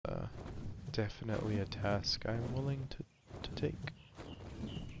definitely a task I'm willing to take.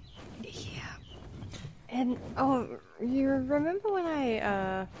 Yeah. And oh, you remember when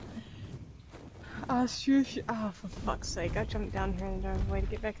I asked you? Oh, for fuck's sake! I jumped down here and don't have a way to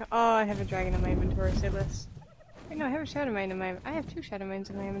get back up. Oh, I have a dragon in my inventory. Say less. Wait, no, I have a shadow mane in my. I have 2 shadow manes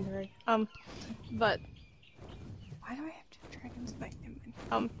in my inventory. But why do I have 2 dragons in my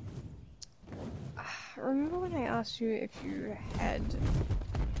inventory? Remember when I asked you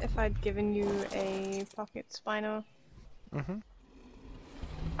if I'd given you a pocket spino? Mm-hmm.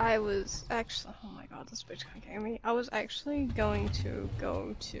 I was actually, oh my god, this bitch can't get me. I was actually going to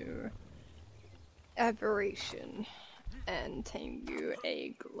go to Aberration and tame you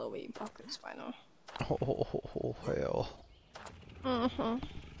a glowy pocket spino. Oh, hell. Mm-hmm.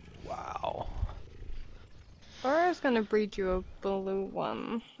 Wow. Or I was gonna breed you a blue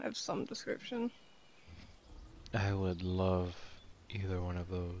one of some description. I would love either one of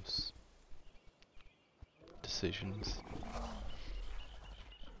those decisions.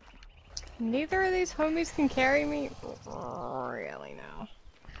 Neither of these homies can carry me? Really now.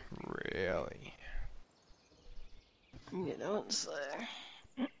 Really? You don't say.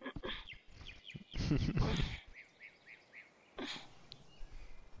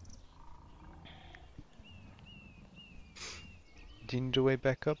 Do you need a way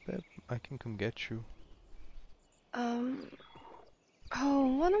back up, Eb? I can come get you. Oh,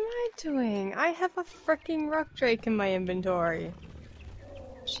 what am I doing? I have a freaking rock drake in my inventory.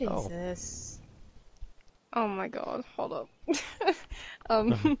 Oh. Jesus. Oh my god, hold up.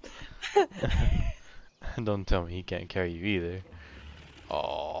 um, Don't tell me he can't carry you either.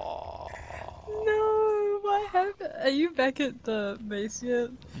 Oh. no, what happened? Are you back at the base yet?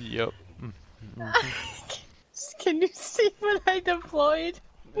 Yep. Mm-hmm. Can you see what I deployed?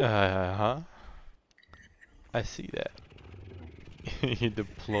 Huh? I see that. You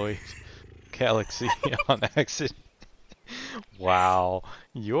deployed Galaxy on accident. Wow,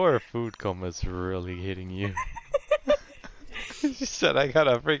 your food coma's really hitting you. She said I got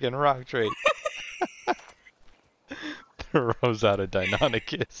a freaking rock trait. Throws out a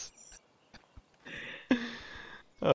Deinonychus.